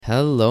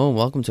Hello and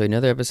welcome to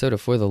another episode of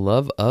For the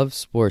Love of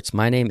Sports.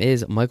 My name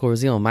is Michael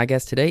Raziel and my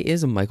guest today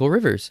is Michael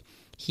Rivers.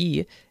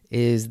 He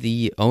is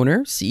the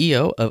owner,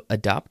 CEO of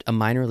Adopt a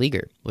Minor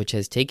Leaguer, which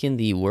has taken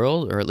the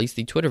world, or at least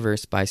the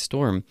Twitterverse, by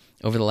storm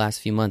over the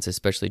last few months,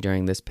 especially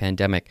during this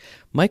pandemic.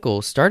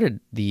 Michael started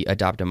the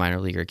Adopt a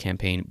Minor Leaguer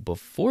campaign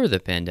before the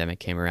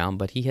pandemic came around,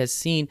 but he has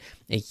seen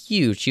a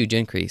huge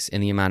increase in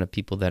the amount of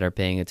people that are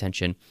paying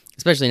attention,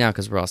 especially now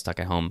because we're all stuck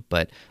at home,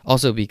 but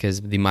also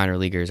because the minor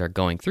leaguers are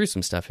going through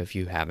some stuff if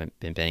you haven't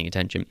been paying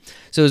attention.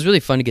 So it was really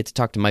fun to get to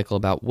talk to Michael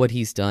about what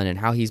he's done and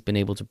how he's been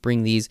able to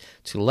bring these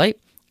to light,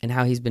 and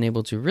how he's been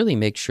able to really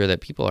make sure that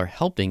people are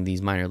helping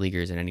these minor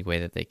leaguers in any way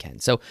that they can.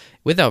 So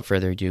without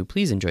further ado,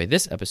 please enjoy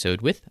this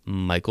episode with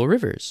Michael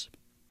Rivers.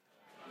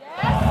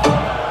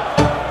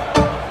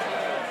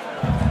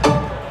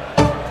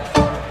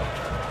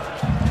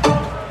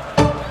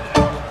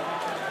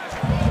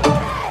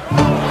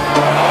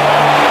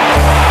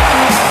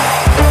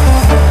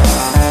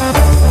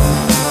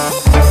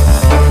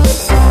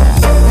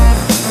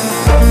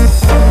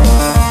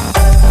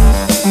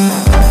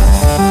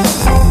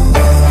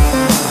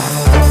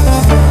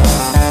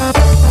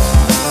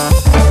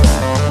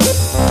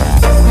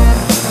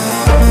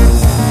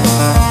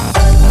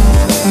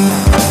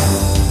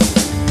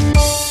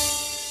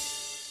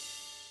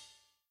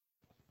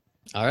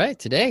 All right,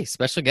 today,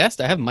 special guest,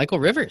 I have Michael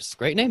Rivers.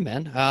 Great name,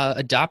 man.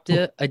 Adopt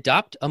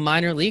a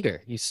Minor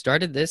Leaguer. You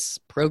started this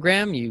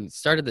program, you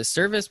started this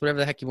service, whatever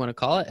the heck you want to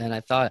call it. And I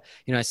thought,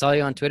 I saw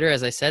you on Twitter,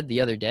 as I said, the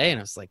other day, and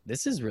I was like,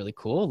 this is really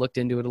cool. Looked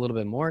into it a little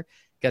bit more.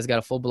 You guys got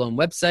a full-blown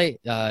website.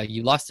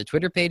 You lost a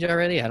Twitter page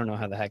already. I don't know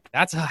how the heck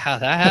that's how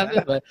that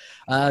happened, but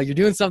you're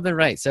doing something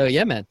right. So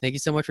yeah, man, thank you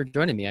so much for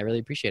joining me. I really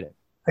appreciate it.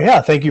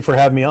 Yeah, thank you for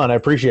having me on. I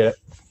appreciate it.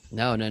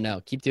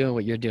 No. Keep doing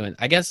what you're doing.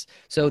 I guess,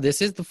 so this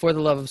is the For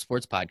the Love of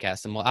Sports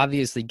podcast, and we'll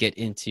obviously get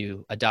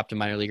into Adopt a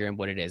Minor Leaguer and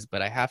what it is,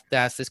 but I have to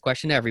ask this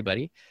question to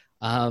everybody,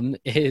 why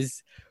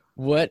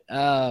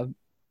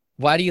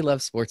do you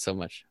love sports so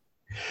much?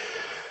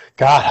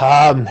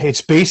 God,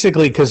 it's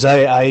basically because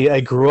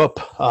I grew up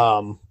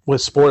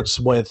with sports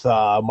with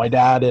my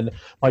dad and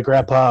my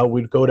grandpa.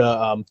 We'd go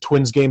to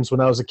Twins games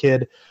when I was a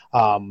kid.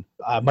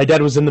 My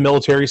dad was in the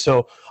military,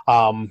 so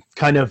I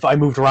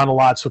moved around a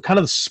lot. So kind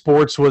of the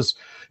sports was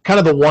kind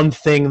of the one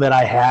thing that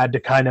I had to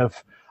kind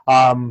of,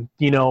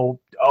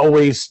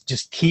 always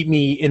just keep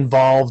me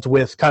involved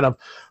with kind of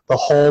the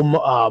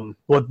home,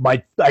 with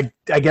I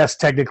guess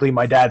technically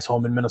my dad's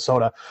home in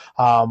Minnesota.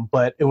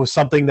 But it was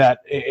something that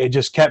it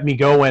just kept me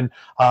going,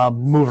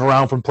 move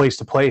around from place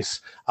to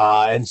place.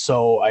 And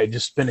so I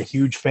just been a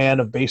huge fan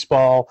of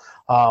baseball,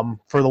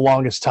 for the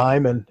longest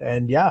time.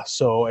 And yeah,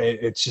 so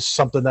it's just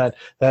something that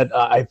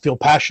I feel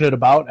passionate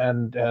about,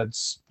 and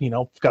it's,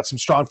 got some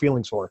strong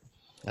feelings for.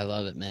 I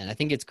love it, man. I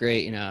think it's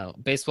great.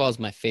 Baseball is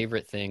my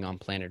favorite thing on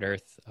planet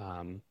Earth.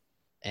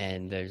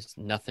 And there's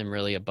nothing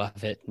really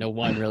above it. No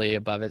one really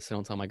above it. So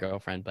don't tell my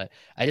girlfriend, but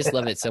I just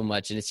love it so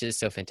much. And it's just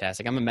so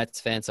fantastic. I'm a Mets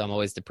fan, so I'm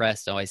always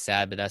depressed, always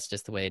sad, but that's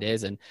just the way it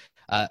is. And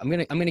I'm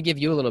going to give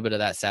you a little bit of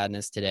that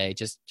sadness today,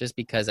 just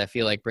because I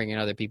feel like bringing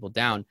other people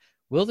down.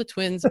 Will the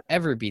Twins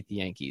ever beat the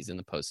Yankees in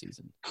the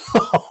postseason?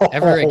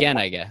 Ever again,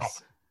 I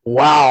guess.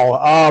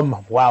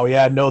 Wow. Wow.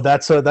 Yeah, no,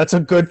 that's a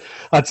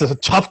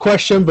tough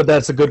question, but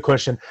that's a good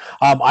question.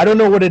 I don't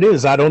know what it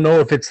is. I don't know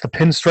if it's the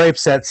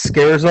pinstripes that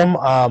scares them.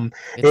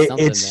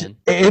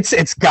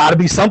 It's gotta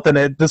be something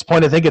at this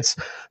point. I think it's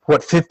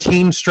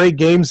 15 straight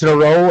games in a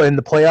row in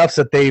the playoffs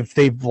that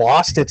they've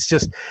lost. It's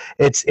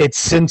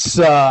since,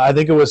 I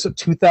think it was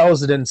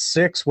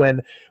 2006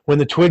 when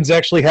the Twins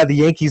actually had the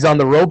Yankees on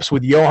the ropes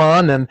with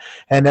Johan and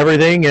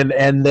everything.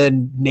 And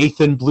then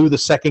Nathan blew the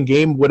second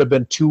game, would have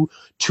been 2-0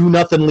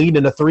 lead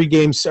in a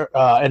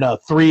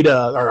 3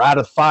 out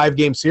of 5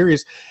 game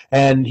series.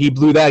 And he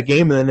blew that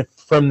game. And then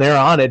from there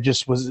on, it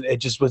just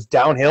was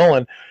downhill.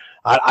 And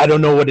I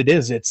don't know what it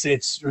is.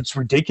 It's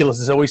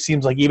ridiculous. It always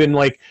seems like, even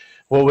like,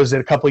 what was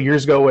it, a couple of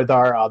years ago with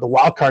our the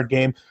wild card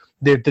game,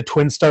 the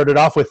Twins started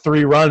off with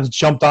 3 runs,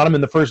 jumped on them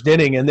in the first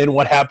inning, and then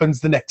what happens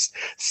the next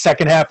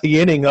second half of the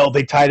inning? Oh,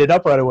 they tied it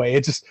up right away.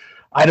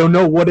 I don't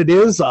know what it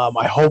is.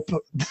 I hope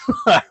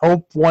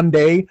one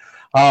day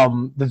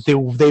that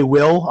they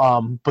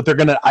will, but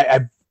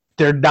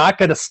they're not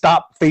gonna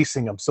stop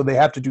facing them, so they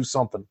have to do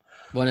something.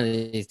 One of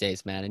these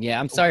days, man. And yeah,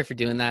 I'm sorry for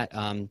doing that.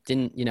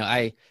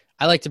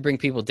 I like to bring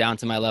people down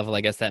to my level.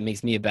 I guess that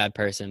makes me a bad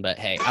person, but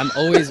hey,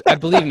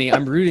 believe me,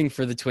 I'm rooting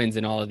for the Twins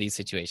in all of these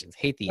situations.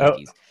 Hate the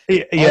Yankees.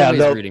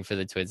 Rooting for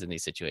the Twins in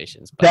these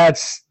situations.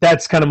 But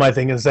that's kind of my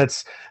thing, is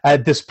that's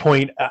at this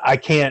point, I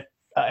can't,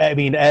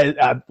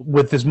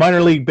 with this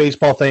minor league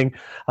baseball thing,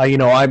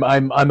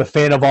 I'm a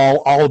fan of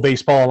all of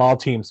baseball and all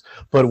teams.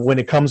 But when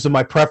it comes to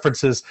my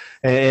preferences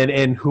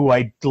and who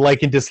I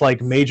like and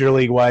dislike major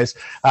league wise,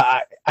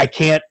 I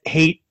can't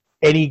hate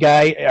any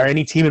guy or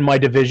any team in my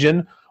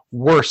division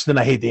worse than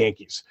I hate the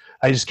Yankees.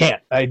 I just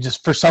can't. I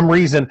just, for some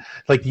reason,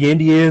 like the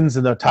Indians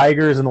and the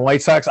Tigers and the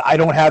White Sox, I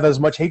don't have as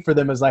much hate for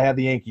them as I have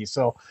the Yankees.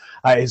 So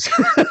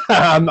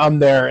I'm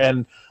there,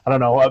 and I don't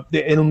know.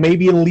 It'll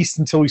maybe at least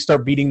until we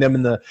start beating them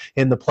in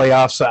the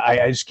playoffs.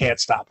 I just can't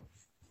stop.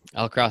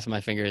 I'll cross my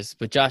fingers.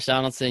 With Josh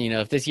Donaldson,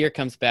 if this year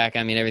comes back,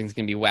 I mean, everything's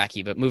going to be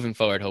wacky, but moving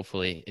forward,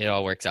 hopefully it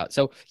all works out.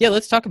 So yeah,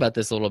 let's talk about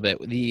this a little bit.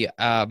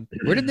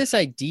 Where did this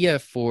idea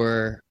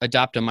for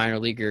Adopt a Minor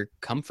Leaguer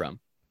come from?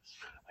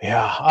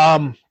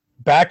 Yeah.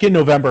 Back in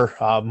November,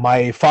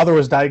 my father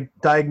was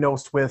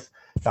diagnosed with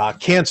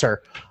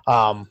cancer.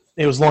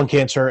 It was lung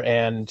cancer,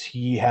 and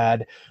he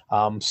had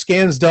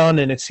scans done,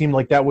 and it seemed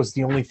like that was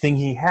the only thing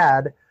he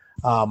had.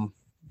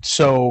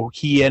 So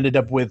he ended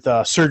up with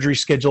surgery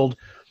scheduled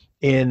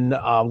in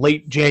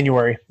late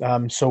January.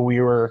 So we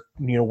were,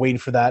 waiting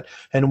for that.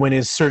 And when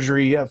his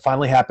surgery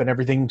finally happened,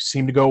 everything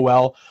seemed to go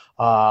well.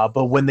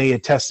 But when they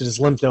had tested his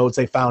lymph nodes,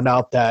 they found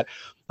out that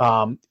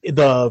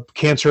the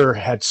cancer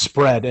had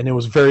spread, and it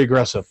was very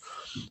aggressive.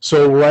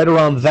 So right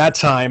around that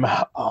time,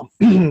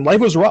 life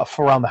was rough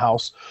around the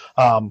house.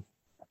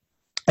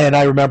 And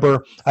I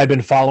remember I'd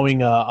been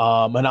following an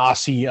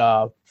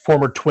Aussie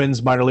former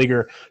Twins minor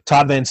leaguer,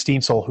 Todd Van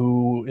Steensel,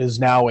 who is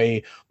now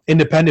a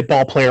independent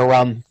ball player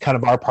around kind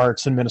of our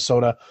parts in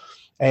Minnesota.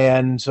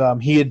 And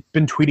he had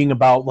been tweeting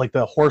about like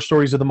the horror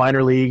stories of the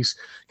minor leagues,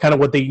 kind of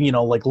what they,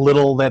 like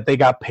little that they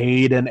got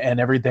paid and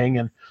everything.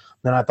 And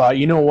then I thought,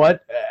 you know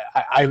what,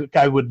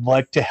 I would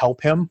like to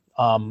help him,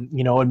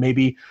 and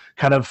maybe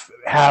kind of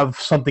have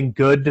something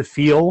good to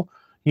feel,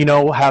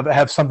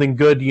 have something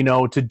good,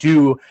 to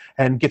do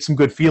and get some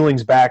good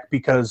feelings back,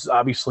 because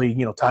obviously,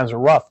 times are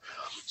rough.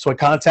 So I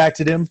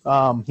contacted him.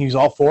 He was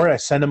all for it. I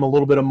sent him a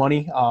little bit of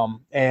money.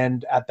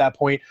 And at that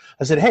point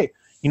I said, hey,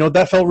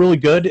 that felt really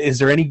good. Is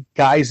there any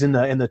guys in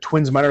the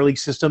Twins minor league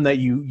system that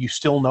you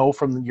still know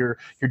from your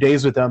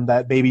days with them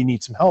that maybe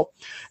need some help?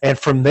 And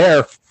from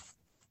there,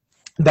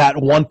 that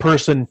one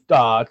person,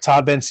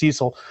 Todd Van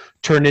Steensel,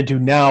 turned into,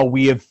 now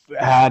we have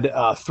had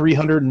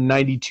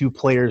 392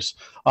 players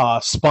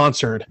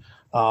sponsored.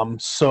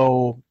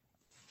 So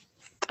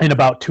in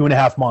about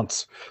 2.5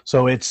 months.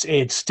 So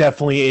it's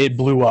definitely, it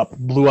blew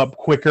up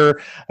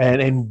quicker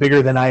and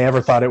bigger than I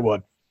ever thought it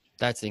would.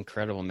 That's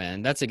incredible,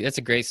 man. That's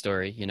a great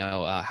story.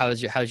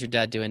 How's your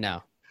dad doing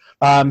now?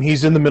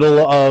 He's in the middle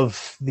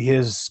of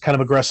his kind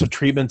of aggressive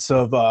treatments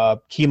of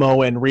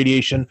chemo and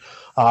radiation.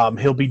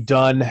 He'll be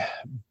done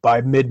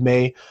by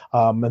mid-May.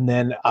 And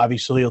then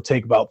obviously it'll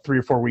take about 3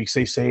 or 4 weeks,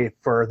 they say,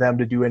 for them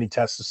to do any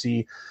tests to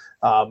see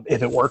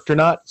if it worked or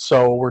not.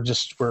 So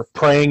we're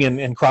praying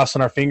and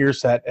crossing our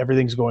fingers that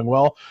everything's going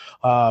well.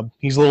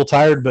 He's a little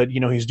tired, but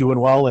he's doing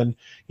well. And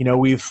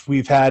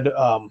we've had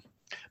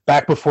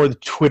back before the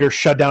Twitter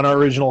shut down our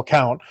original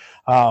account.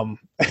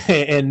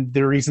 And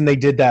the reason they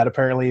did that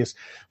apparently is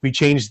we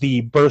changed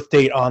the birth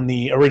date on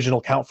the original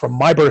account from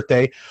my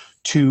birthday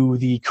to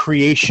the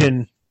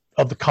creation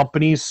of the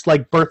company's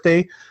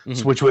birthday,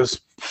 which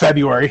was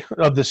February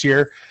of this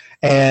year.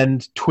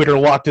 And Twitter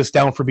locked us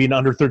down for being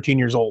under 13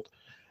 years old.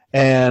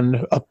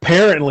 And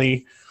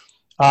apparently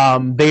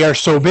they are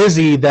so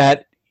busy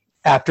that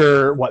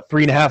after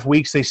 3.5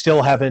 weeks, they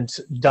still haven't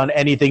done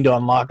anything to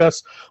unlock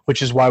us,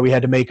 which is why we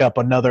had to make up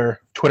another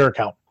Twitter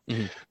account.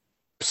 Mm-hmm.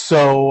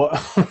 So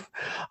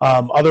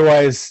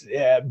otherwise,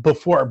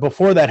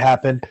 before that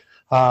happened,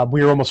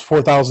 we were almost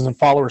 4,000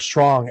 followers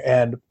strong,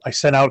 and I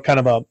sent out kind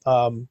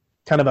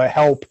of a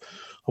help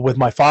with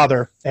my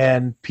father,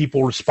 and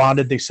people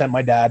responded. They sent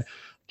my dad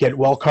get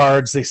well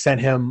cards. They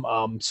sent him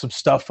some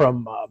stuff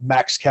from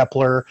Max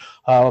Kepler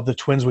of the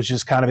Twins, which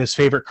is kind of his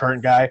favorite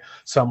current guy.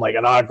 Some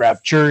an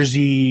autographed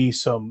jersey,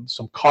 some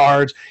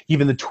cards.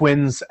 Even the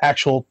Twins'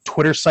 actual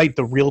Twitter site,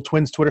 the real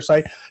Twins Twitter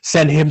site,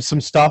 sent him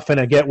some stuff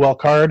and a get well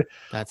card.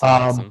 That's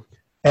awesome.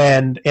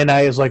 And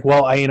I was like,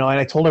 well, and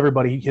I told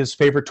everybody his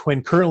favorite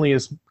Twin currently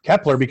is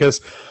Kepler,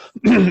 because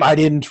I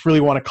didn't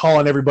really want to call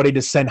on everybody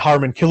to send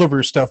Harmon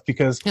Killebrew stuff,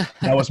 because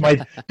that was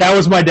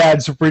my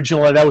dad's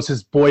original, that was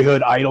his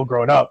boyhood idol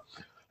growing up.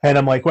 And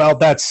I'm like, well,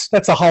 that's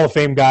a Hall of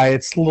Fame guy.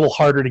 It's a little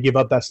harder to give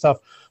up that stuff.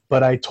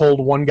 But I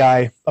told one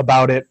guy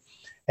about it,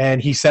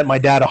 and he sent my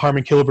dad a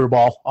Harmon Killebrew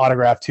ball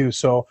autograph too.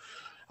 So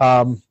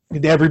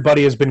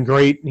everybody has been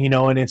great,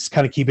 and it's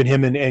kind of keeping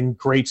him in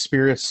great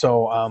spirits.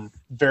 So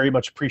very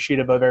much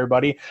appreciative of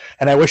everybody.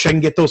 And I wish I can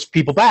get those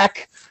people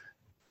back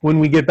when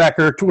we get back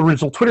our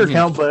original Twitter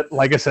account. But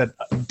like I said,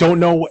 don't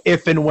know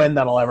if and when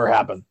that'll ever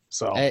happen.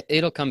 So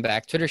it'll come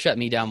back. Twitter shut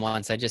me down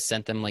once. I just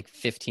sent them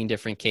 15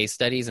 different case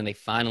studies, and they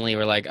finally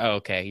were like, oh,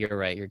 okay, you're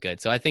right, you're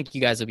good. So I think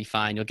you guys will be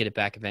fine. You'll get it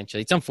back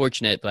eventually. It's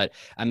unfortunate, but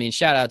I mean,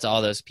 shout out to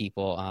all those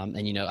people.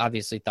 And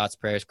obviously thoughts,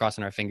 prayers,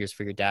 crossing our fingers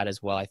for your dad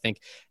as well. I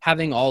think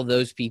having all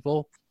those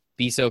people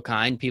be so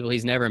kind, people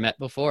he's never met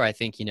before, I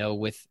think,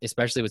 with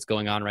especially what's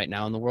going on right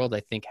now in the world,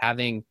 I think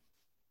having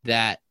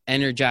that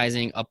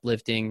energizing,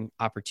 uplifting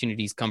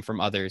opportunities come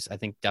from others, I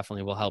think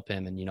definitely will help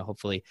him. And,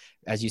 hopefully,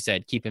 as you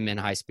said, keep him in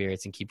high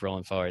spirits and keep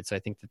rolling forward. So I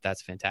think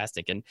that's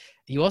fantastic. And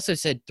you also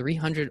said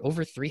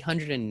over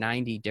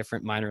 390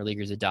 different minor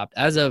leaguers adopt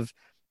as of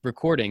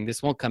recording,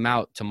 this won't come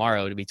out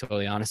tomorrow, to be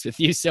totally honest with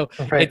you. So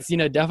Right. it's,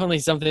 definitely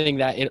something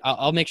that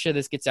I'll make sure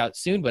this gets out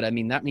soon, but I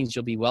mean, that means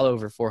you'll be well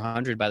over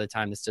 400 by the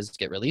time this does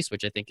get released,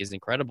 which I think is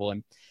incredible.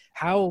 And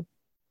how,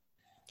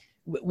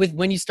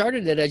 when you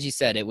started it, as you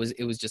said, it was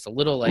just a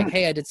little like,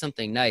 hey, I did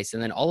something nice.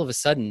 And then all of a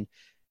sudden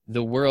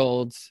the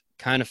world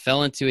kind of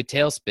fell into a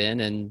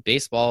tailspin and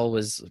baseball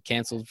was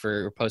canceled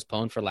or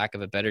postponed, for lack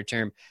of a better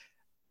term.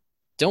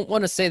 Don't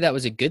want to say that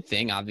was a good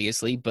thing,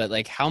 obviously, but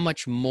like, how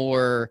much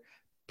more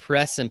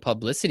press and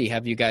publicity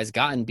have you guys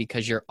gotten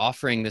because you're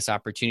offering this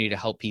opportunity to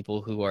help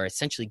people who are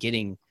essentially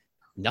getting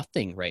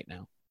nothing right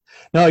now?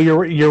 No,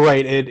 you're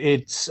right.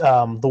 It's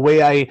the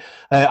way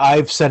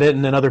I've said it,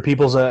 and then other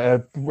people's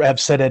have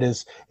said it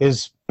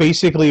is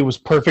basically it was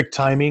perfect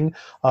timing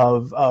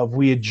of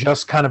we had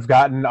just kind of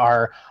gotten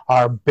our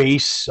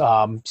base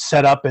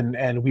set up,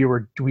 and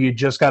we had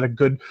just got a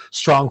good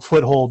strong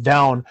foothold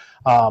down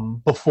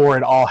before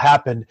it all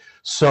happened.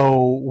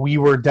 So we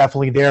were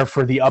definitely there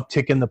for the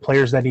uptick in the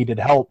players that needed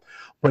help.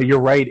 But you're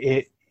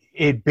right.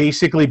 It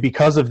basically,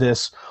 because of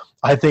this,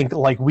 I think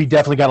like we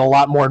definitely got a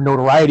lot more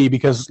notoriety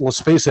because, let's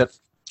face it,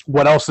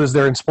 what else is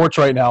there in sports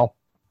right now?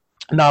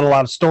 Not a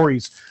lot of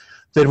stories.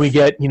 Then we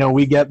get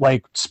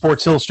like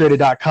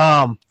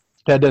sportsillustrated.com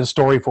that did a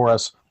story for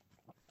us.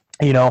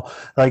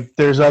 Like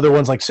there's other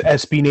ones like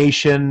SB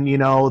Nation,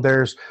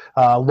 there's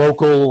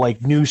local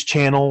like news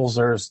channels,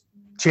 there's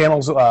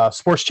channels,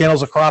 sports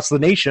channels across the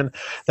nation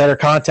that are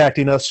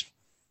contacting us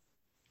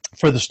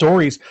for the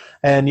stories.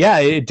 And yeah,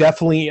 it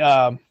definitely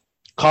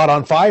caught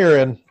on fire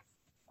and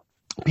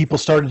people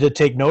started to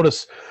take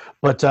notice.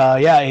 But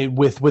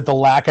with the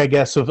lack, I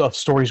guess, of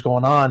stories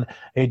going on,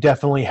 it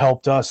definitely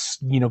helped us,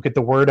 get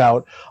the word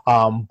out.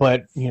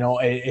 But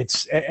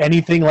it's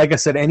anything, like I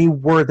said, any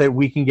word that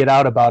we can get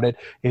out about it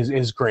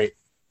is great.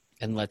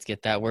 And let's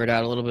get that word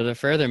out a little bit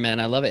further, man.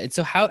 I love it. And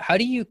so how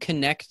do you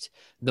connect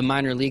the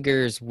minor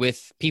leaguers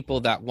with people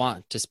that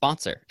want to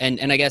sponsor?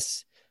 And I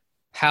guess,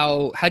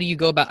 how do you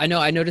go about, I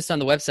noticed on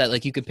the website,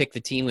 like you could pick the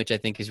team, which I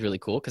think is really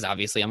cool. Cause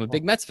obviously I'm a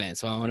big Mets fan,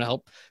 so I want to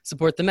help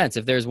support the Mets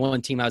if there's one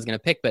team I was going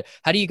to pick, but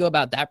how do you go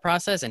about that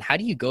process? And how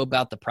do you go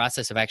about the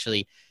process of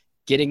actually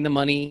getting the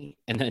money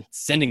and then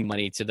sending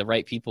money to the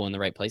right people in the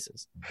right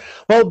places?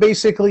 Well,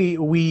 basically,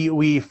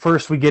 we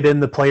first get in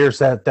the players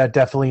that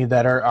definitely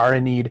that are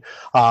in need,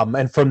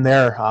 and from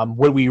there,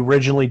 what we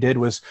originally did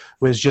was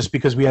just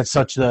because we had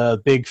such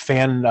a big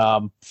fan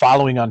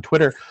following on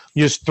Twitter,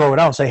 you just throw it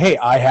out and say, hey,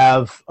 I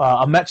have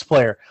a Mets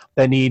player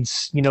that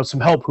needs some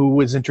help who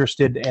is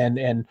interested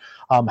in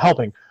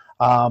helping.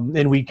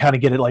 And we kind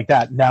of get it like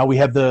that. Now we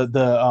have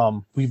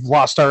we've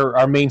lost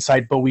our main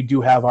site, but we do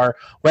have our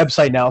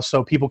website now,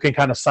 so people can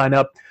kind of sign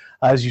up,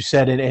 as you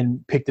said,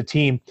 and pick the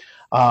team.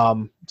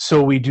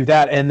 So we do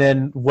that, and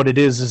then what it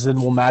is then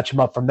we'll match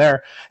them up from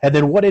there. And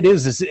then what it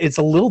is it's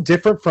a little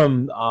different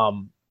from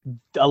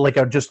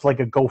just like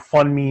a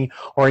GoFundMe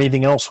or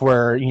anything else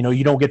where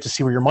you don't get to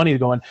see where your money is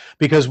going,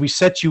 because we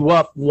set you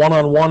up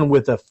one-on-one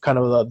with a kind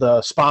of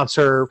the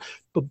sponsor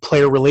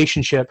player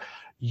relationship.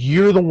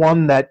 You're the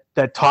one that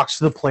talks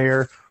to the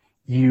player.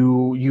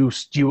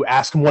 You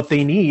ask them what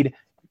they need,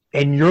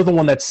 and you're the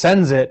one that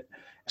sends it.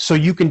 So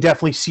you can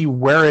definitely see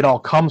where it all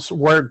comes,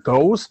 where it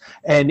goes,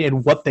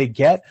 and what they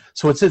get.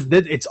 So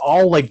it's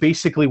all like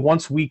basically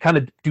once we kind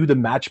of do the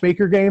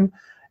matchmaker game,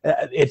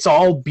 it's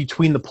all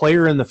between the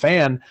player and the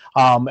fan,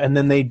 and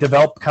then they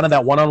develop kind of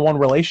that one-on-one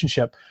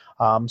relationship.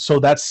 So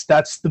that's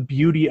the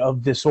beauty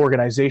of this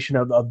organization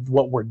of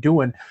what we're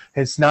doing.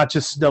 It's not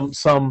just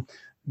some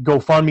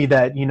GoFundMe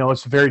that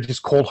it's very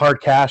just cold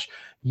hard cash.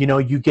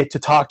 You get to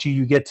talk to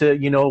you get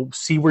to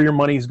see where your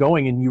money is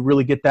going, and you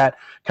really get that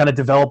kind of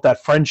develop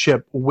that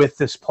friendship with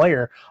this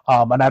player.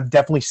 And I've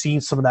definitely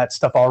seen some of that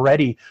stuff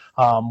already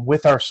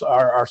with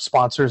our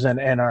sponsors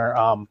and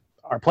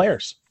our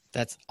players.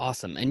 That's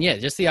awesome. And yeah,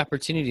 just the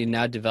opportunity to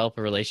now develop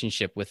a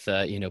relationship with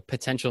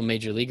potential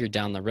major leaguer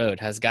down the road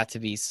has got to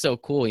be so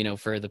cool,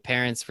 for the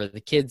parents, for the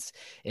kids,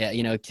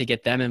 to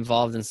get them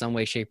involved in some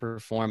way, shape, or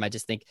form. I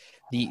just think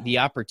the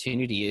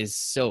opportunity is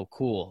so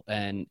cool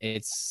and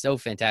it's so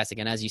fantastic.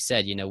 And as you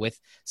said, with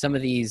some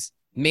of these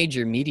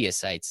major media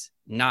sites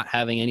not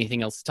having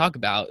anything else to talk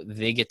about,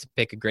 they get to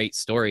pick a great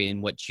story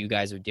in what you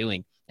guys are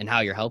doing and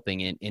how you're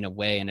helping in a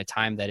way, in a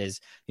time that is,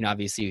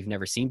 obviously we've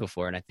never seen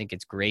before. And I think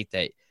it's great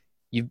that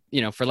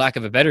for lack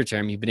of a better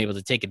term, you've been able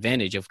to take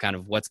advantage of kind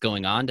of what's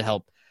going on to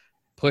help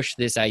push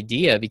this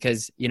idea.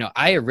 Because, I'm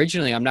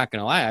not going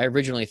to lie, I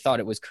originally thought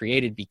it was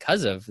created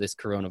because of this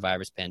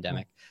coronavirus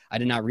pandemic. I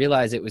did not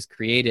realize it was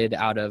created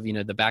out of,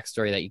 the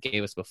backstory that you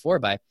gave us before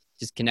by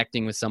just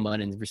connecting with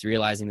someone and just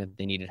realizing that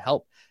they needed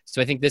help.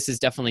 So I think this is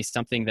definitely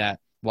something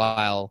that,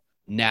 while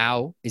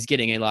now is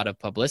getting a lot of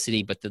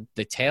publicity, but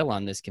the tail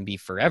on this can be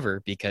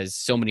forever, because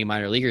so many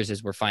minor leaguers,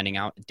 as we're finding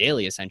out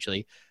daily,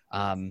 essentially,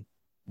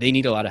 they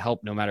need a lot of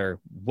help no matter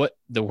what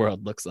the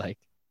world looks like.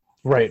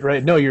 Right.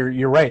 No,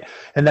 you're right,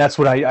 and that's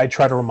what I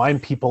try to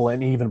remind people,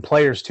 and even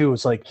players too.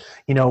 It's like,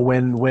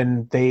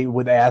 when they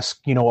would ask,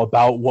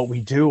 about what we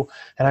do,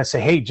 and I say,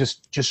 hey,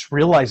 just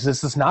realize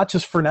this is not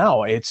just for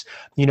now. It's,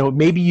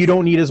 maybe you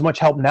don't need as much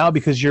help now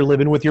because you're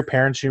living with your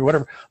parents or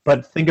whatever,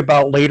 but think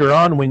about later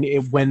on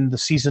when the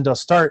season does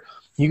start.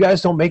 You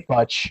guys don't make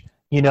much,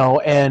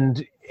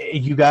 and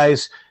you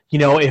guys,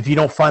 if you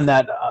don't find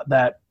that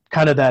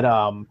kind of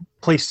that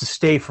place to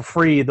stay for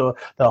free, have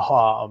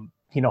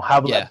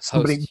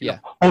somebody Host, yeah.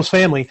 host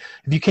family.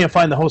 If you can't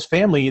find the host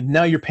family,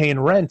 now you're paying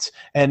rent,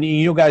 and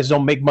you guys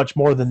don't make much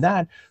more than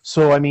that.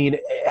 So I mean,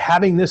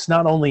 having this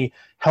not only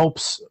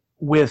helps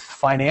with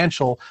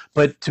financial,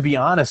 but to be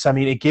honest, I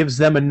mean, it gives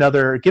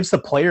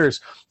the players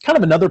kind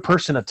of another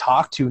person to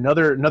talk to,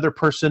 another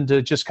person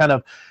to just kind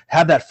of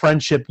have that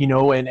friendship,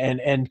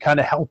 and kind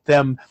of help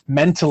them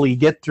mentally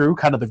get through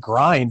kind of the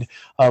grind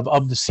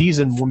of the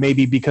season,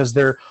 maybe because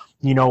they're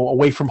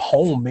away from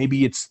home.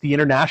 Maybe it's the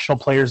international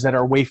players that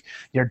are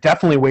they're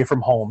definitely away from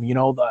home,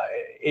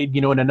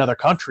 in another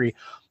country.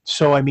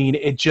 So, I mean,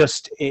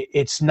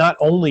 it's not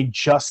only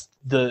just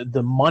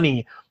the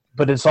money,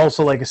 but it's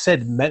also, like I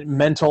said,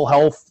 mental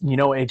health.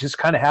 It just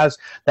kind of has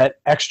that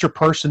extra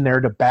person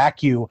there to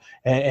back you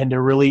and to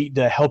really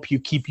to help you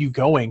keep you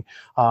going,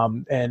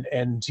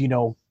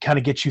 and kind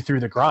of get you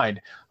through the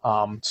grind.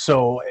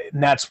 So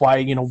and that's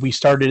why we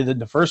started it in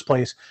the first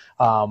place.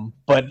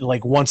 But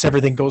like once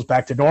everything goes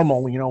back to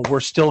normal, we're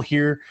still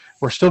here.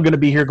 We're still going to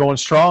be here going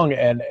strong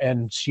and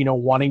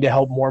wanting to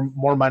help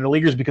more minor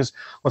leaguers, because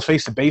let's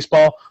face it,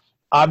 baseball,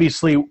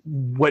 obviously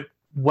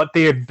what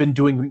they have been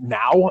doing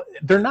now,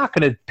 they're not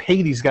going to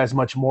pay these guys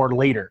much more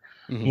later,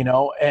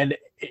 and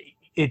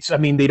I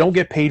mean, they don't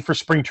get paid for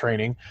spring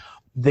training.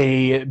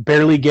 They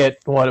barely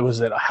get,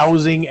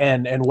 housing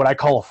and what I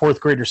call a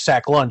fourth grader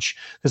sack lunch.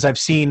 Because I've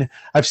seen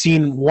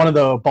one of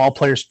the ball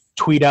players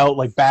tweet out,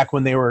 like back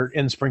when they were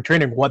in spring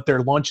training, what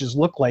their lunches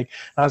look like.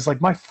 And I was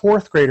like, my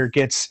fourth grader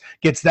gets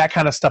that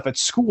kind of stuff at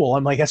school.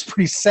 I'm like, that's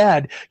pretty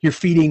sad. You're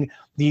feeding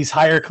these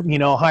higher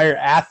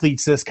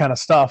athletes this kind of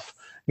stuff.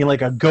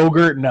 Like a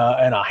Go-Gurt and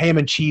a ham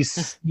and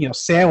cheese,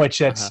 sandwich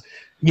that's,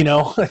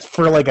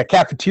 for like a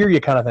cafeteria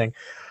kind of thing.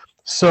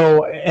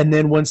 So, and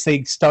then once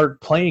they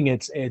start playing,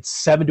 it's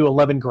 $7 to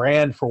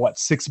 $11,000 for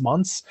 6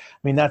 months. I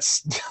mean,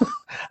 that's,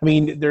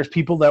 there's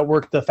people that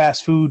work the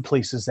fast food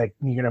places that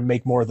you're going to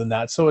make more than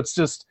that. So it's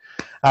just,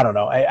 I don't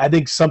know. I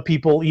think some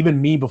people, even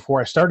me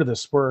before I started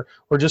this, were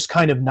just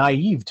kind of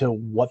naive to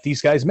what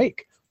these guys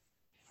make.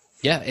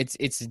 Yeah,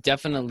 it's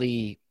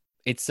definitely,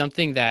 it's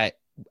something that,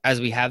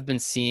 as we have been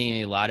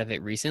seeing a lot of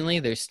it recently,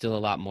 there's still a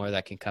lot more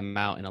that can come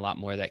out and a lot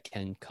more that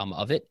can come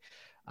of it.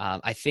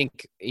 I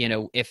think,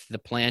 if the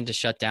plan to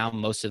shut down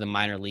most of the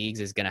minor leagues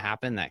is going to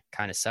happen, that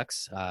kind of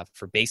sucks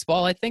for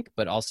baseball, I think,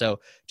 but also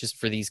just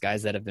for these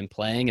guys that have been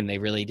playing and they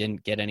really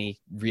didn't get any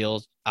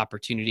real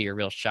opportunity or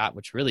real shot,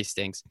 which really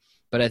stinks.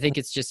 But I think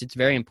it's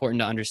very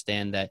important to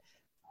understand that,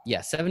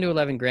 yeah, $7 to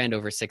 $11,000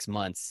 over 6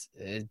 months,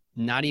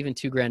 not even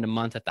 $2,000 a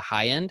month at the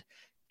high end,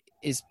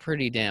 is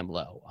pretty damn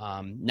low.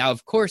 Now,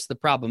 of course, the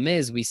problem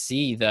is we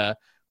see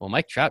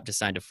Mike Trout just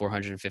signed a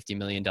 $450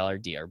 million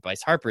deal.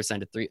 Bryce Harper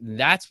signed a $3.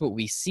 That's what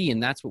we see,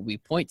 and that's what we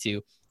point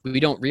to. We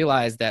don't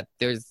realize that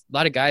there's a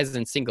lot of guys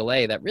in single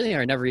A that really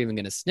are never even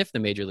going to sniff the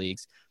major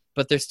leagues,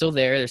 but they're still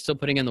there. They're still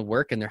putting in the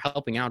work, and they're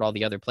helping out all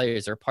the other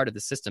players. They're part of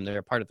the system. They're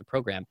a part of the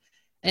program.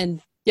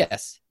 And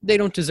yes, they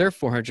don't deserve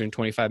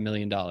 $425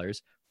 million,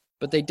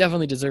 but they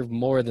definitely deserve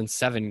more than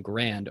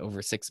 $7,000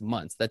 over 6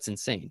 months. That's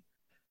insane.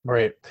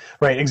 Right,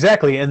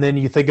 exactly. And then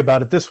you think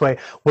about it this way: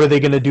 what are they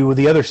going to do with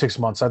the other 6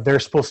 months? They're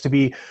supposed to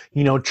be,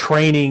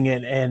 training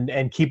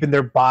and keeping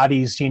their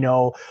bodies,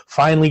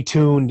 finely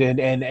tuned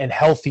and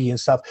healthy and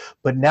stuff.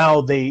 But now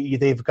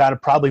they've got to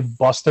probably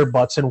bust their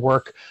butts and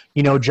work,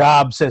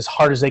 jobs as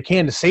hard as they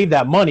can to save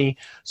that money.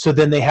 So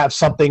then they have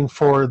something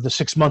for the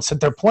 6 months that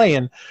they're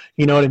playing.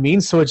 You know what I mean?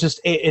 So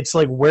it's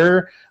like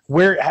where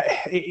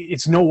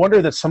it's no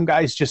wonder that some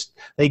guys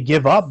they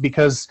give up,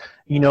 because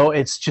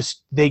it's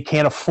just they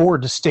can't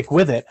afford to stick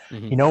with it.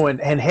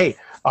 And hey,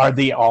 are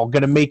they all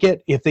going to make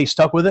it if they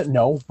stuck with it?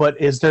 No. But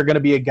is there going to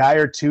be a guy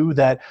or two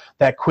that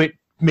quit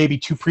maybe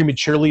too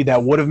prematurely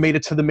that would have made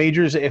it to the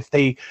majors if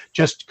they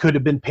just could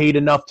have been paid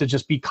enough to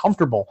just be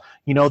comfortable?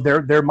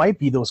 There might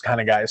be those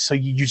kind of guys. So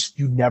you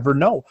never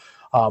know.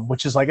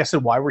 Which is, like I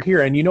said, why we're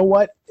here. And you know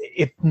what?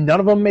 If none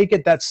of them make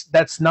it,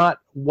 that's not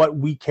what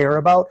we care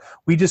about.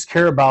 We just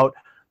care about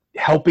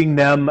helping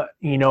them,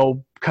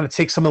 kind of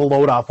take some of the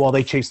load off while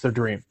they chase their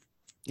dream.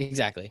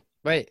 Exactly.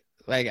 Right.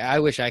 Like, I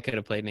wish I could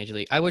have played Major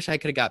League. I wish I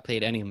could have got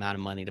paid any amount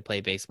of money to play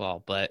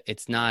baseball, but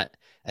it's not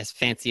as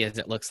fancy as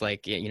it looks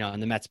like, in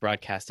the Mets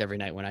broadcast every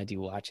night when I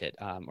do watch it,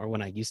 or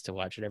when I used to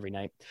watch it every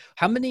night.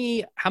 How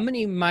many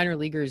minor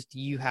leaguers do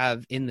you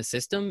have in the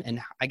system?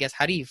 And I guess,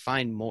 how do you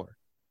find more?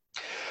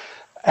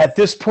 At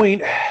this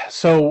point,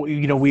 so,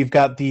 we've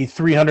got the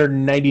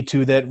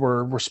 392 that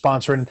we're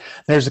sponsoring.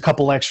 There's a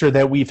couple extra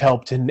that we've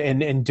helped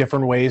in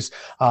different ways,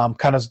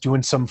 kind of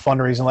doing some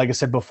fundraising. Like I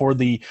said, before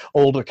the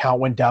old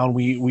account went down,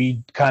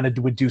 we kind of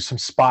would do some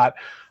spot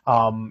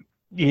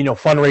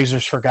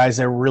fundraisers for guys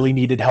that really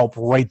needed help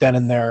right then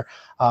and there.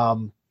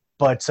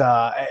 But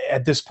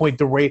at this point,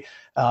 the rate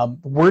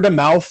word of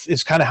mouth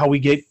is kind of how we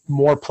get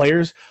more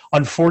players.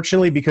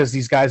 Unfortunately, because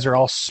these guys are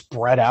all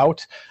spread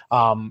out,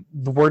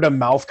 the word of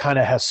mouth kind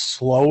of has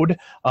slowed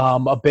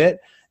a bit.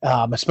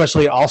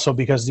 Especially also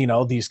because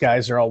these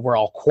guys we're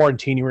all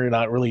quarantining, we're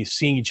not really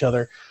seeing each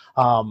other.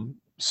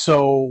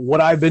 So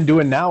what I've been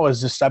doing now is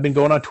just I've been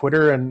going on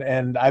Twitter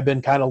and I've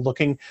been kind of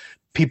looking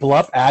people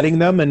up, adding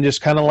them, and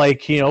just kind of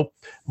like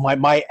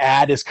my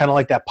ad is kind of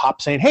like that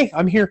pop saying, hey,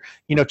 I'm here,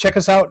 check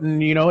us out,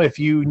 and if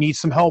you need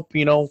some help,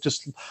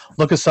 just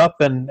look us up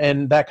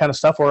and that kind of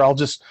stuff. Or I'll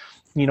just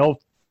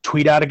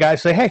tweet out a guy,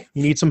 say, hey,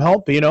 you need some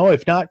help,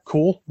 if not,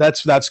 cool,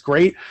 that's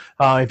great.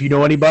 If you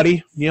know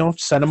anybody,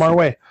 send them our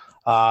way.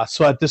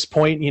 So at this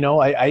point,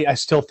 I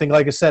still think,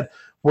 like I said,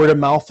 word of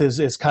mouth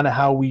is kind of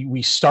how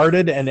we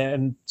started,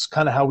 and it's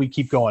kind of how we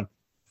keep going.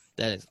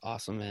 That is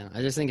awesome, man.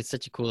 I just think it's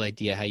such a cool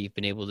idea how you've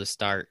been able to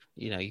start,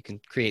 you can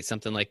create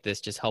something like this,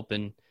 just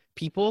helping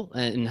people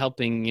and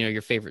helping,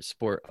 your favorite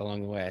sport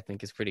along the way. I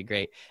think is pretty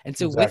great. And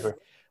so Exactly.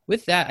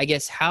 with that, I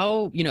guess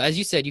how, as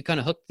you said, you kind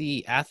of hook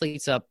the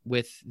athletes up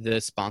with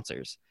the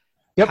sponsors.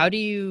 Yep. How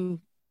do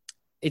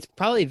it's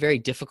probably very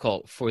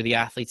difficult for the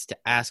athletes to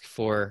ask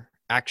for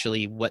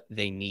actually what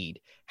they need.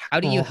 How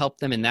do you help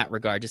them in that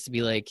regard? Just to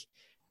be like,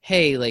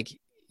 hey, like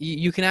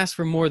you can ask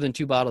for more than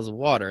 2 bottles of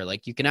water.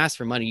 Like you can ask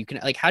for money. You can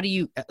how do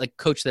you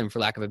coach them, for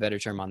lack of a better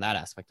term, on that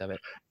aspect of it?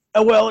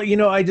 Well,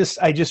 I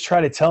just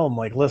try to tell them,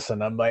 like,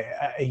 listen, I'm like,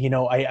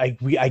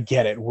 I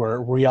get it.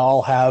 We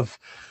all have,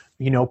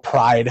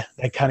 pride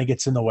that kind of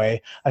gets in the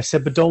way. I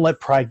said, but don't let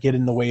pride get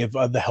in the way of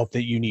the help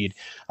that you need,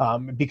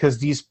 because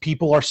these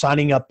people are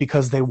signing up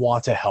because they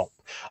want to help.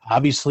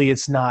 Obviously,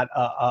 it's not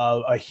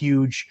a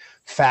huge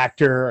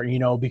factor,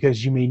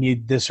 because you may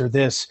need this or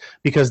this,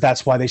 because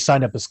that's why they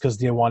signed up, is because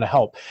they want to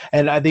help.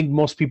 And I think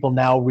most people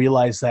now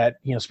realize that,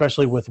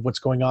 especially with what's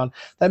going on,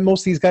 that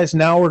most of these guys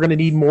now are going to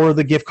need more of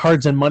the gift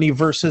cards and money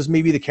versus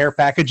maybe the care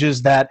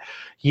packages that,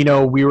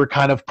 we were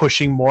kind of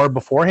pushing more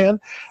beforehand.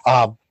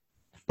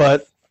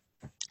 But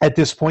at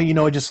this point,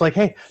 just like,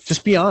 hey,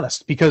 just be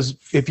honest, because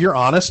if you're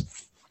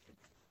honest,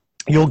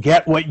 you'll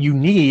get what you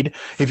need.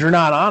 If you're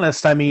not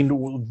honest, I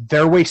mean,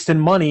 they're wasting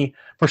money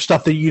for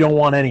stuff that you don't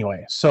want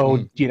anyway.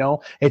 So,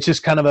 it's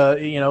just kind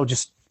of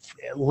just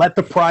let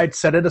the pride,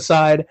 set it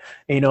aside,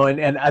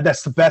 and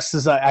that's the best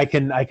as I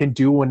can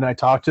do when I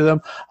talk to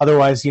them.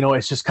 Otherwise,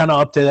 it's just kind of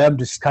up to them,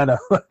 just kind of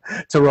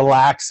to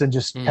relax and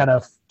just kind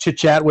of chit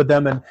chat with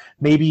them and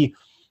maybe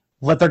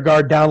let their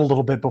guard down a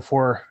little bit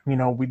before,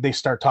 they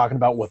start talking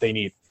about what they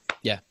need.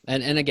 Yeah.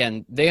 And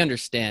again, they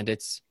understand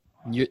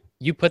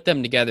you put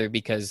them together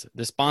because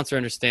the sponsor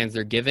understands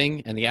they're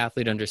giving and the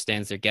athlete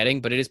understands they're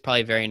getting, but it is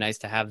probably very nice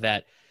to have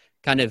that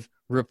kind of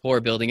rapport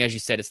building. As you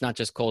said, it's not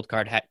just cold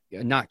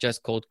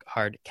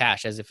hard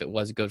cash as if it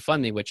was a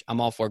GoFundMe, which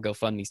I'm all for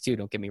GoFundMes too,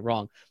 don't get me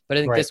wrong. But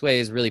I think This way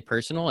is really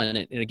personal. And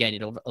again,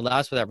 it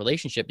allows for that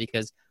relationship,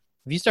 because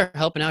if you start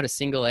helping out a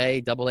single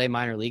A, double A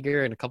minor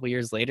leaguer, and a couple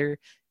years later,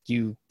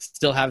 you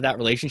still have that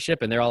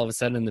relationship and they're all of a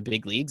sudden in the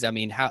big leagues. I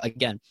mean,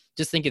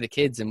 just think of the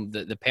kids and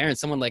the parents,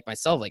 someone like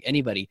myself, like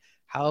anybody,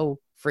 how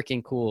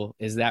freaking cool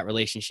is that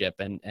relationship?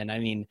 And I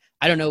mean,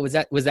 I don't know, was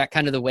that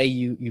kind of the way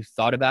you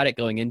thought about it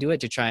going into it,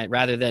 to try it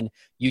rather than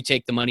you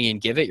take the money and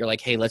give it, you're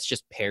like, hey, let's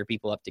just pair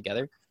people up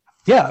together?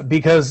 Yeah,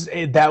 because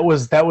that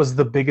was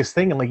the biggest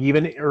thing. And like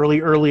even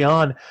early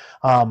on,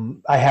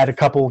 I had a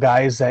couple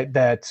guys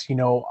that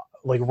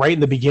like right in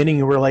the beginning,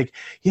 we were like,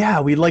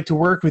 yeah, we'd like to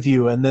work with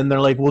you. And then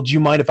they're like, well, do you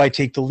mind if I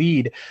take the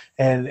lead?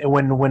 And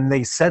when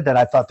they said that,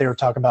 I thought they were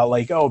talking about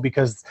like, oh,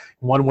 because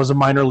one was a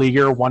minor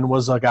leaguer, one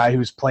was a guy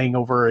who's playing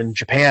over in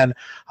Japan.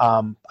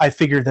 I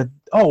figured that,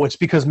 oh, it's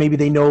because maybe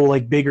they know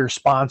like bigger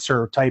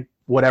sponsor type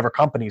whatever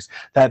companies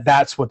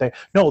that's what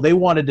they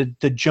wanted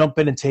to jump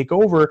in and take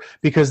over,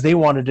 because they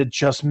wanted to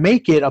just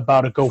make it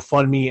about a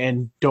GoFundMe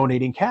and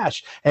donating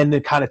cash and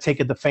then kind of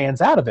taking the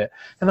fans out of it.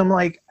 And I'm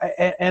like,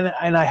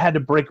 and I had to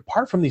break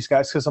apart from these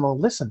guys, because I'm like,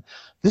 listen,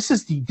 this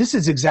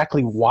is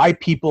exactly why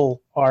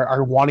people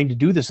are wanting to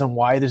do this and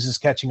why this is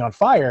catching on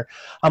fire.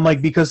 I'm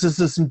like, because this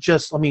isn't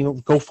just, I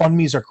mean,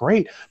 GoFundMes are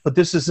great, but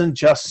this isn't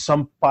just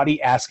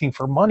somebody asking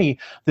for money.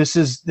 This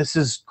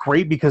is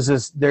great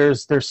because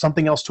there's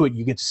something else to it.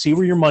 You get to see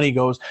where your money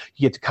goes.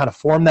 You get to kind of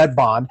form that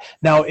bond.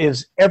 Now,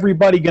 is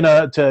everybody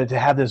gonna to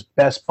have this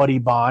best buddy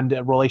bond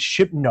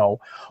relationship?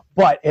 No.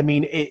 But I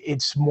mean,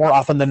 it's more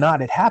often than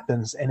not, it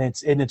happens, and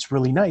it's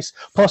really nice.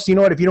 Plus, you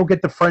know what? If you don't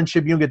get the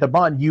friendship, you don't get the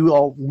bond, you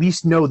at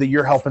least know that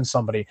you're helping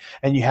somebody,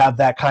 and you have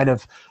that kind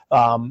of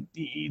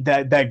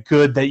that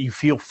good that you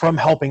feel from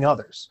helping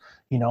others.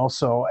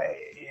 So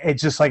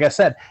it's just like I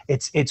said,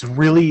 it's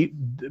really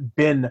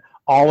been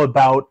all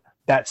about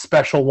that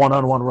special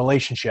one-on-one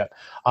relationship.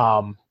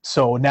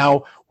 So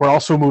now we're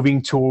also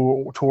moving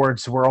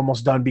towards, we're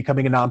almost done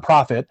becoming a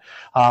nonprofit,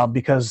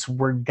 because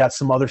we've got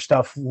some other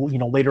stuff,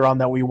 later on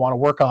that we want to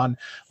work on,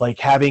 like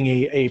having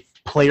a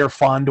player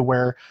fund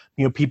where,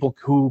 people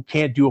who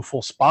can't do a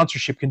full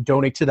sponsorship can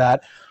donate to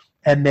that.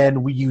 and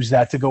then we use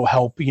that to go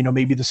help,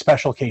 maybe the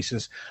special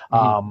cases.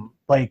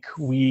 Like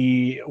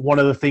one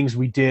of the things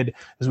we did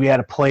is we had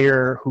a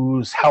player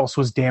whose house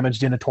was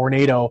damaged in a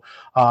tornado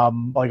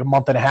like a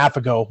month and a half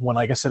ago when,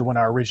 like I said, when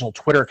our original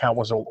Twitter account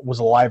was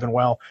alive and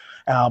well.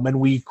 And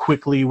we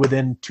quickly,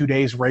 within 2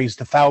 days, raised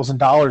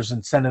 $1,000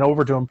 and sent it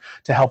over to him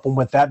to help him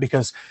with that,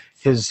 because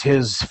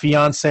his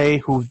fiance,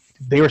 who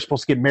they were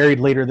supposed to get married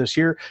later this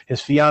year,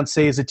 his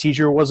fiance is a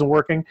teacher, wasn't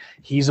working.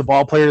 He's a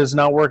ball player that's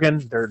not working.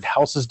 Their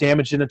house is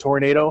damaged in a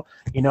tornado,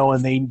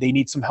 and they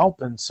need some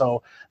help. And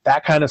so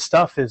that kind of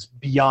stuff is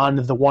beyond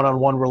the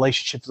one-on-one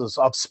relationships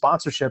of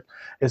sponsorship,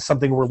 is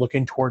something we're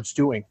looking towards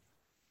doing.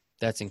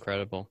 That's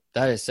incredible.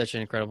 That is such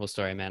an incredible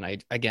story, man.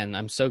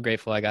 I'm so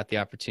grateful I got the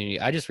opportunity.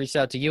 I just reached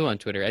out to you on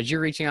Twitter. As you're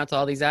reaching out to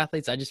all these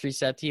athletes, I just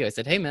reached out to you. I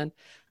said, hey, man,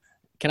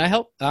 can I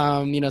help?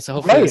 So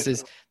hopefully this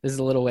is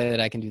a little way that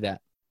I can do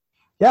that.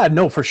 Yeah,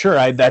 no, for sure.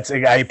 I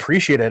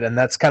appreciate it. And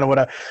that's kind of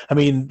what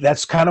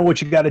that's kind of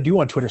what you got to do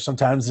on Twitter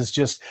sometimes. It's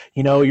just,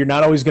 you're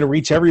not always going to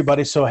reach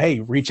everybody. So,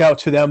 hey, reach out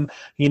to them,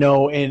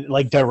 and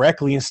like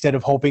directly, instead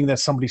of hoping that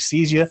somebody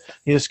sees you.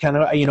 You just kind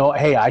of,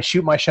 hey, I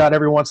shoot my shot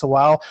every once in a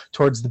while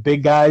towards the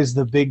big guys,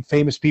 the big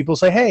famous people.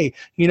 Say, hey,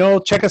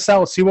 check us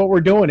out, see what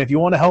we're doing. If you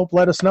want to help,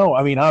 let us know.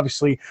 I mean,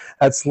 obviously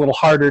that's a little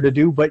harder to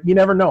do, but you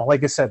never know.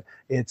 Like I said,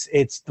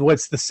 it's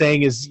what's the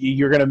saying is,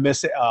 you're going to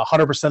miss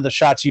 100% of the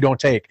shots you don't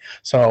take.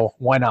 So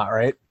why not,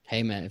 right?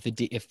 Hey man, if the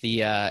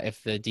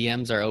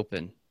DMs are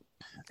open,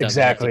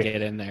 exactly,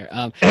 get in there.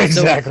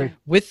 Exactly. So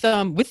with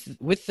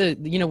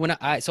the when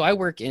I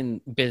work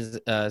in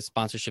business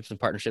sponsorships and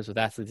partnerships with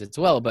athletes as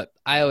well, but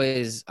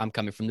I'm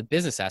coming from the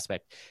business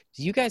aspect.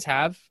 Do you guys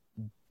have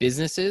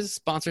businesses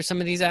sponsor some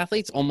of these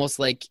athletes, almost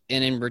like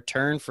in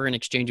return for an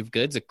exchange of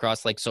goods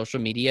across like social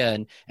media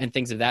and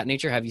things of that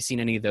nature? Have you seen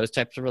any of those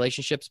types of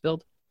relationships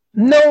build?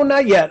 No,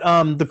 not yet.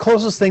 The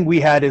closest thing we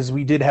had is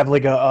we did have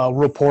like a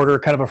reporter,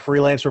 kind of a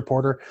freelance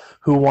reporter,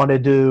 who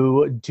wanted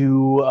to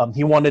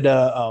he wanted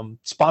to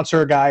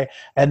sponsor a guy,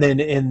 and then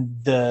in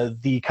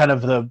the kind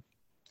of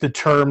the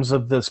terms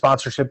of the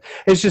sponsorship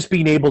is just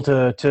being able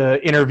to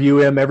interview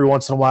him every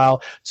once in a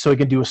while so he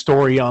can do a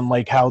story on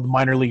like how the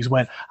minor leagues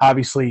went.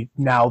 Obviously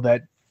now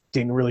that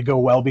didn't really go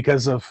well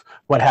because of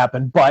what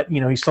happened, but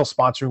he's still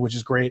sponsoring, which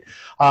is great.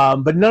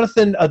 But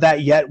nothing of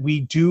that yet. We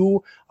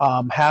do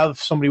have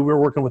somebody we're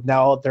working with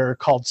now. They're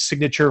called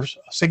Signature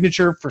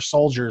for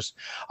Soldiers,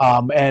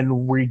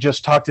 and we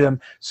just talked to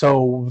them.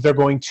 So they're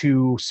going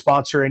to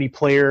sponsor any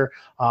player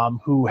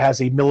who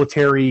has a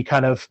military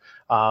kind of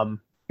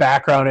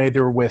background,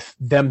 either with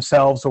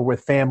themselves or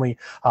with family.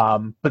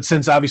 But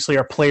since obviously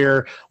our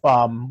player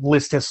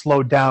list has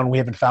slowed down, we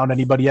haven't found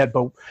anybody yet.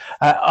 But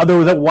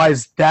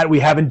otherwise, that we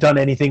haven't done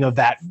anything of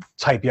that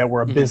type yet.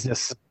 We're a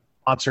business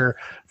sponsor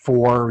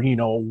for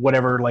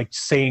whatever, like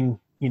saying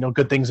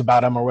good things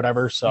about them or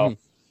whatever. So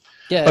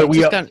yeah, but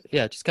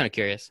just kind of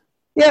curious.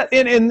 Yeah,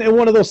 and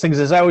one of those things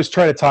is I always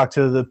try to talk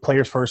to the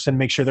players first and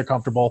make sure they're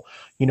comfortable,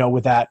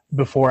 with that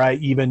before I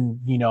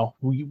even,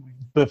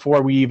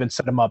 before we even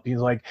set them up. He's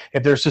like,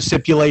 if there's a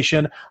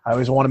stipulation, I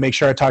always want to make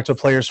sure I talk to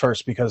the players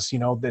first, because,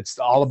 it's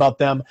all about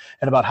them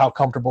and about how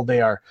comfortable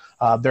they are.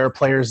 There are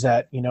players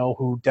that,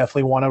 who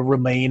definitely want to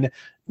remain,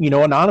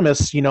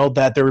 anonymous,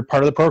 that they're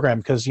part of the program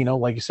because,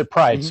 like you said,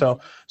 pride. So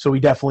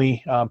we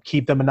definitely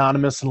keep them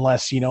anonymous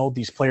unless,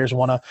 these players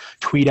want to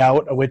tweet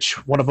out, which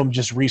one of them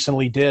just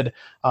recently did.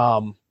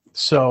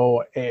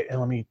 So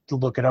let me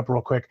look it up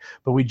real quick.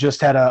 But we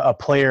just had a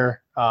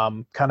player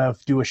kind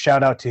of do a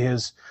shout out to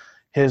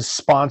his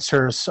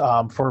sponsors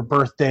for a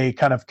birthday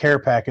kind of care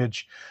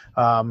package.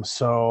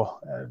 So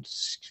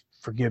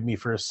forgive me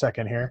for a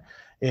second here.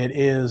 It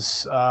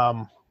is,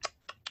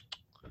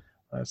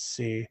 let's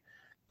see,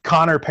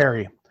 Connor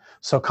Perry.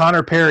 So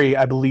Connor Perry,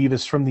 I believe,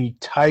 is from the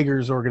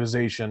Tigers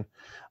organization.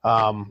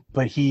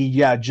 But he,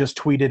 just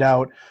tweeted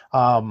out,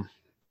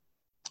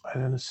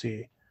 let's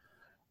see.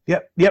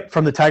 Yep,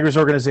 from the Tigers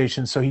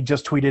organization. So he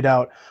just tweeted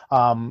out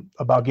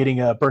about getting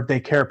a birthday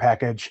care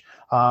package.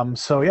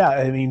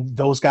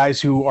 Those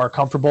guys who are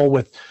comfortable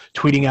with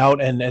tweeting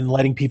out and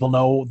letting people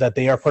know that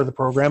they are part of the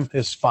program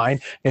is fine.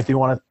 If they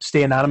want to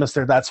stay anonymous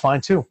there, that's fine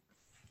too.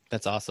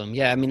 That's awesome.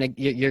 Yeah, I mean,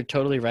 you're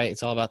totally right.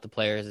 It's all about the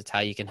players. It's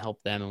how you can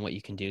help them and what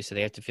you can do. So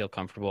they have to feel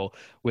comfortable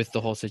with the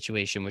whole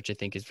situation, which I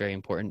think is very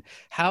important.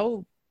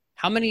 How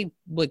many,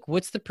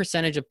 what's the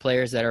percentage of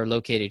players that are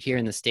located here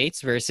in the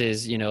States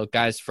versus,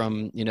 guys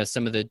from,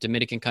 some of the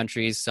Dominican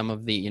countries, some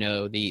of the,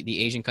 the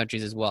Asian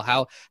countries as well?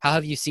 How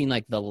have you seen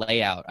like the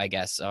layout, I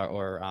guess,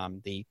 or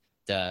the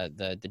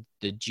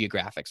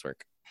geographics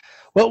work?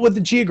 Well, with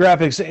the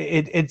geographics,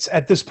 it's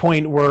at this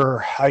point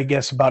we're, I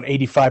guess, about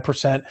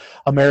 85%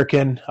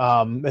 American,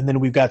 and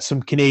then we've got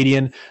some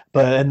Canadian,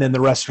 and then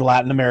the rest are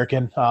Latin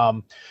American.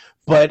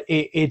 But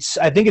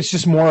I think it's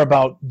just more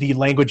about the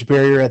language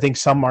barrier. I think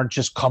some aren't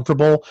just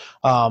comfortable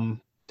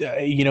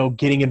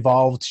getting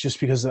involved just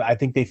because I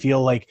think they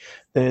feel like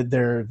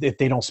they're if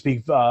they don't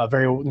speak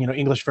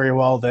English very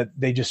well, that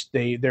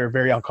they're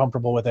very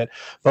uncomfortable with it.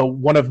 But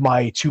one of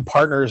my two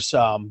partners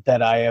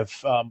that I have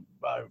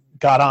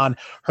got on,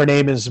 her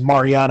name is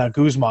Mariana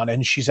Guzman,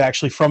 and she's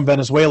actually from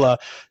Venezuela.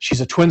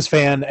 She's a Twins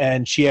fan,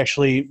 and she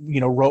actually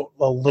wrote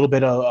a little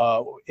bit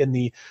in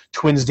the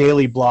Twins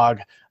Daily blog.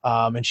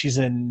 And she's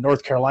in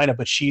North Carolina,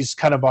 but she's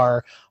kind of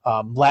our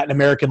Latin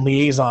American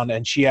liaison,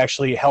 and she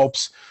actually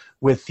helps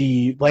with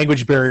the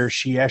language barrier.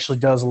 She actually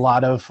does a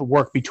lot of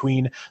work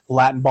between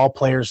Latin ball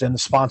players and the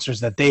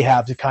sponsors that they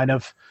have to kind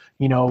of,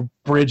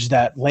 bridge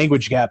that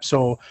language gap.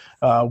 So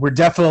we're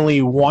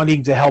definitely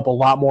wanting to help a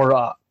lot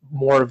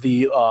more of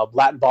the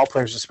Latin ball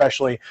players,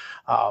 especially.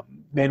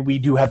 And we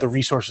do have the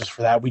resources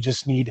for that. We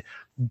just need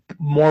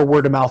more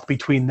word of mouth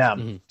between them.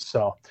 Mm-hmm.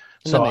 So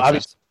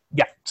obviously,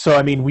 yeah. So,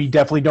 I mean, we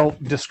definitely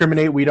don't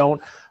discriminate. We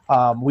don't,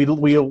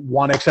 we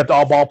want to accept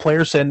all ball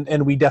players,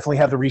 and we definitely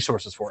have the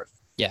resources for it.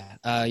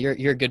 Yeah,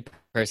 you're a good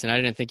person. I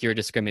didn't think you were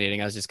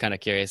discriminating. I was just kind of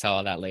curious how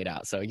all that laid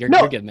out. So you're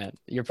good, man.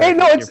 You're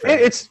perfect. Hey,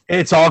 no,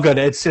 it's all good.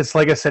 It's just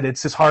like I said,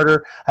 it's just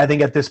harder, I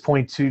think, at this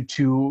point to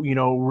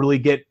really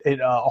get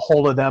a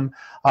hold of them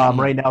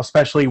right now,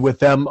 especially with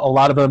them, a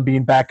lot of them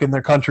being back in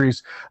their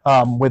countries,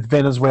 with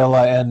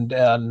Venezuela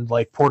and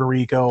like Puerto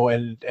Rico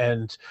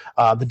and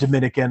the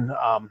Dominican,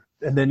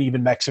 and then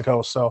even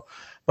Mexico. So,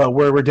 but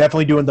we're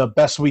definitely doing the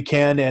best we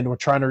can, and we're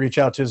trying to reach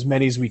out to as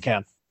many as we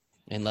can.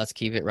 And let's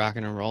keep it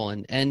rocking and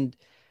rolling. And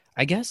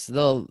I guess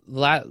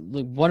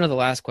one of the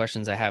last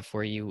questions I have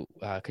for you,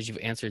 because you've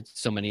answered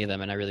so many of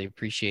them and I really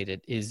appreciate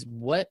it, is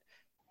what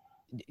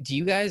do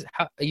you guys,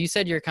 you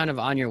said you're kind of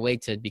on your way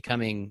to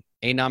becoming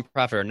a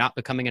nonprofit or not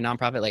becoming a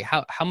nonprofit. Like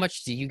how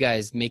much do you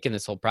guys make in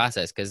this whole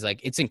process? Because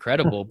like it's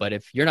incredible, but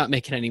if you're not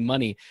making any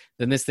money,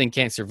 then this thing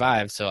can't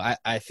survive. So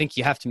I think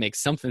you have to make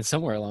something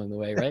somewhere along the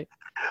way, right?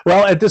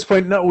 Well, at this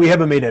point, no, we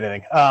haven't made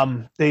anything.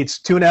 It's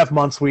 2.5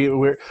 months.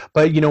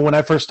 But when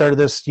I first started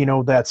this,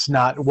 that's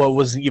not what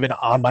was even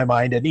on my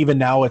mind. And even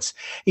now it's,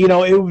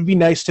 it would be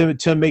nice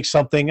to make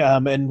something.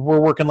 And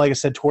we're working, like I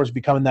said, towards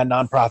becoming that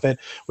nonprofit.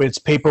 It's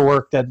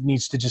paperwork that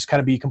needs to just kind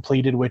of be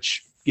completed,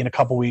 which in a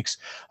couple weeks.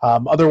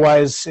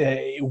 Otherwise,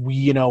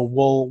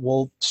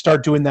 we'll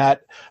start doing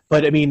that.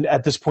 But I mean,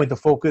 at this point, the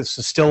focus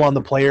is still on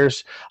the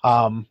players,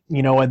 and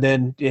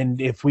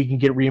if we can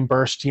get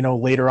reimbursed,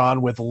 later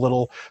on with a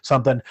little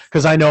something,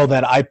 because I know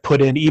that I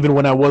put in, even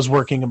when I was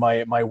working in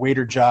my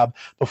waiter job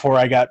before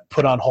I got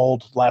put on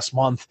hold last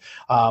month,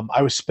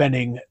 I was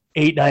spending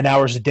 8-9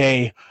 hours a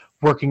day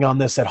working on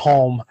this at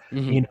home,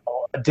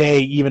 a day,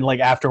 even like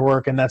after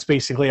work. And that's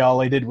basically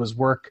all I did was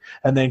work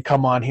and then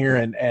come on here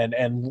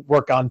and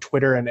work on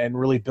Twitter and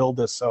really build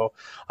this. So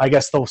I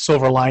guess the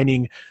silver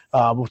lining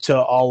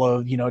to all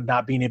of,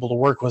 not being able to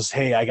work was,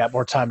 hey, I got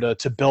more time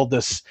to build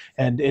this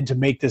and to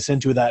make this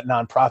into that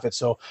nonprofit.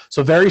 So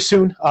very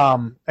soon.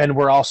 And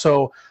we're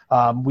also,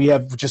 we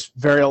have just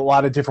a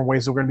lot of different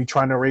ways that we're going to be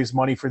trying to raise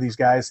money for these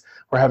guys.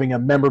 We're having a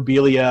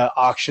memorabilia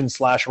auction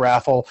 /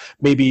 raffle.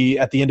 Maybe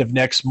at the end of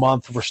next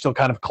month, we're still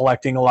kind of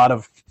collecting a lot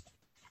of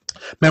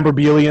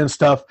memorabilia and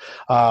stuff.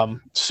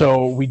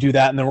 So we do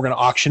that, and then we're going to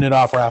auction it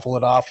off, raffle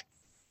it off.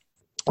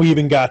 We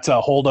even got a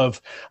hold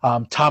of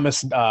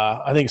Thomas,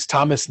 I think it's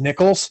Thomas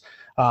Nichols.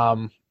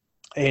 And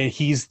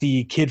he's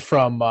the kid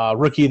from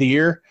Rookie of the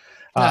Year.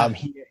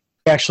 He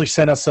actually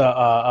sent us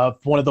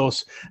one of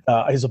those,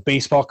 is a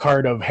baseball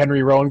card of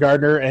Henry Rowan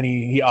Gardner, and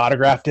he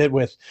autographed it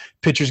with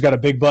 "Pitcher's got a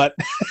big butt."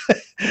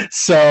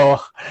 So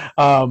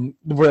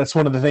that's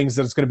one of the things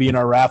that's going to be in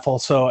our raffle.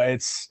 So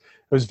it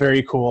was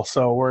very cool.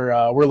 So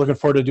we're looking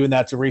forward to doing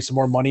that to raise some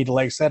more money to,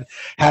 like I said,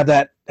 have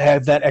that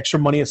extra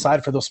money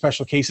aside for those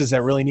special cases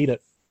that really need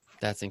it.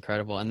 That's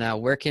incredible. And now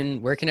where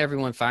can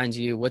everyone find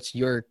you? What's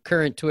your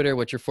current Twitter?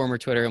 What's your former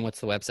Twitter? And what's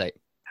the website?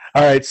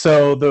 All right.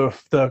 So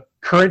the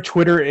current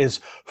Twitter is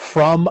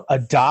From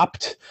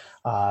Adopt.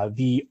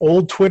 The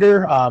old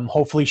Twitter,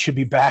 hopefully should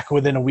be back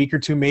within a week or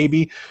two,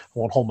 maybe. I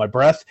won't hold my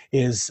breath,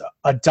 is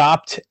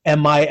Adopt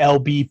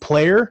MILB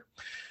Player.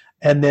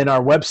 And then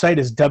our website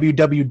is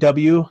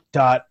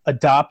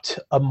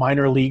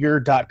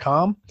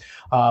www.adoptaminorleaguer.com.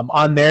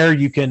 On there,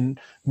 you can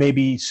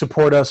maybe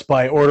support us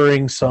by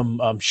ordering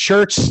some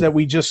shirts that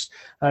we just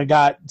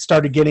got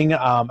started getting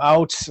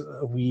out.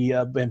 We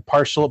have been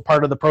part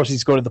of the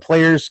proceeds go to the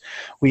players.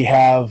 We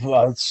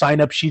have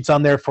sign-up sheets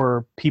on there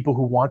for people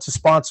who want to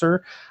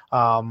sponsor.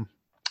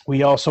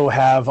 We also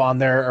have on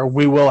there, or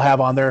we will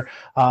have on there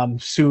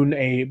soon,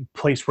 a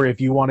place where if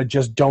you want to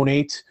just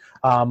donate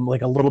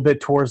like a little bit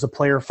towards the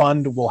player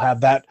fund, we'll have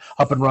that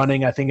up and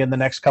running, I think, in the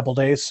next couple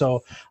days.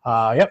 So,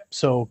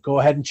 so go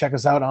ahead and check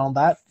us out on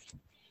that.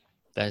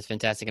 That is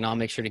fantastic. And I'll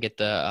make sure to get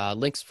the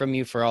links from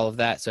you for all of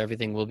that. So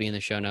everything will be in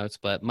the show notes.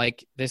 But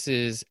Mike, this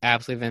is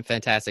absolutely been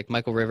fantastic.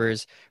 Michael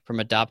Rivers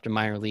from Adopt a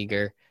Minor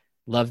Leaguer.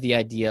 Love the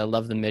idea.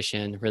 Love the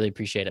mission. Really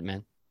appreciate it,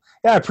 man.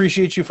 Yeah, I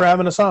appreciate you for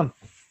having us on.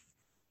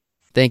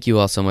 Thank you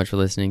all so much for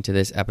listening to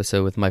this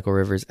episode with Michael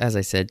Rivers. As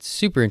I said,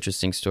 super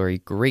interesting story.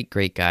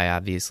 Great guy,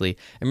 obviously.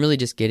 And really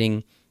just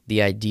getting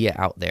the idea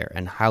out there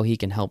and how he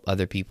can help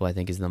other people, I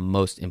think, is the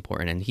most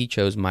important. And he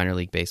chose minor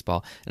league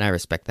baseball, and I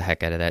respect the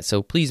heck out of that.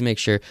 So please make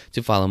sure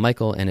to follow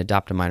Michael and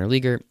Adopt a Minor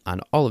Leaguer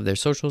on all of their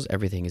socials.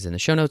 Everything is in the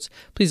show notes.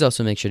 Please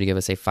also make sure to give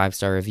us a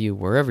 5-star review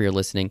wherever you're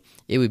listening.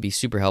 It would be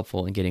super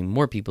helpful in getting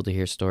more people to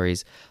hear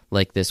stories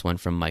like this one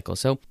from Michael.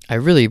 So I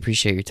really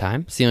appreciate your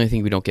time. It's the only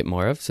thing we don't get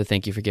more of. So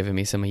thank you for giving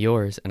me some of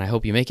yours, and I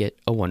hope you make it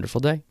a wonderful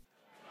day.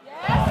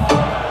 Yes.